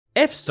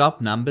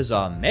F-stop numbers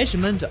are a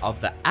measurement of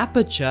the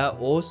aperture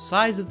or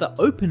size of the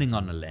opening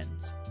on a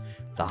lens.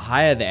 The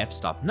higher the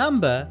f-stop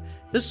number,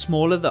 the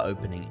smaller the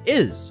opening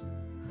is,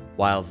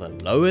 while the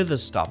lower the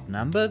stop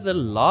number, the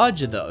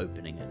larger the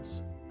opening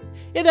is.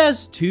 It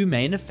has two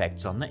main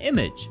effects on the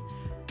image.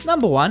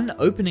 Number one,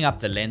 opening up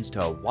the lens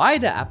to a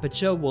wider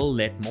aperture will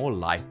let more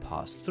light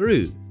pass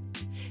through.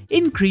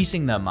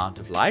 Increasing the amount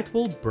of light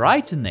will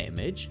brighten the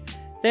image,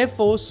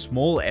 therefore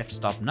small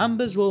f-stop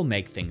numbers will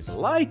make things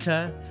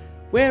lighter,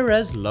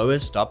 whereas lower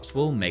stops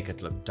will make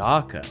it look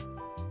darker.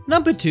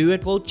 Number two,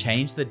 it will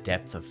change the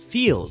depth of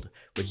field,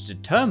 which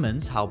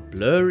determines how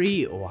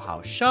blurry or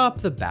how sharp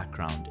the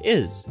background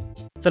is.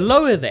 The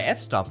lower the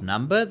f-stop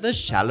number, the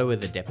shallower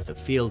the depth of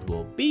field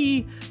will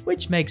be,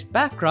 which makes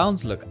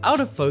backgrounds look out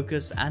of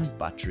focus and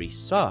buttery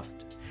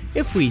soft.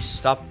 If we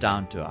stop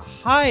down to a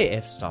high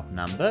f-stop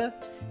number,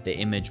 the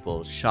image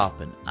will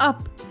sharpen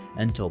up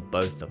until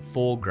both the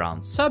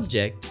foreground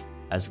subject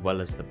as well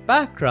as the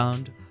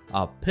background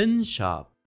are pin sharp.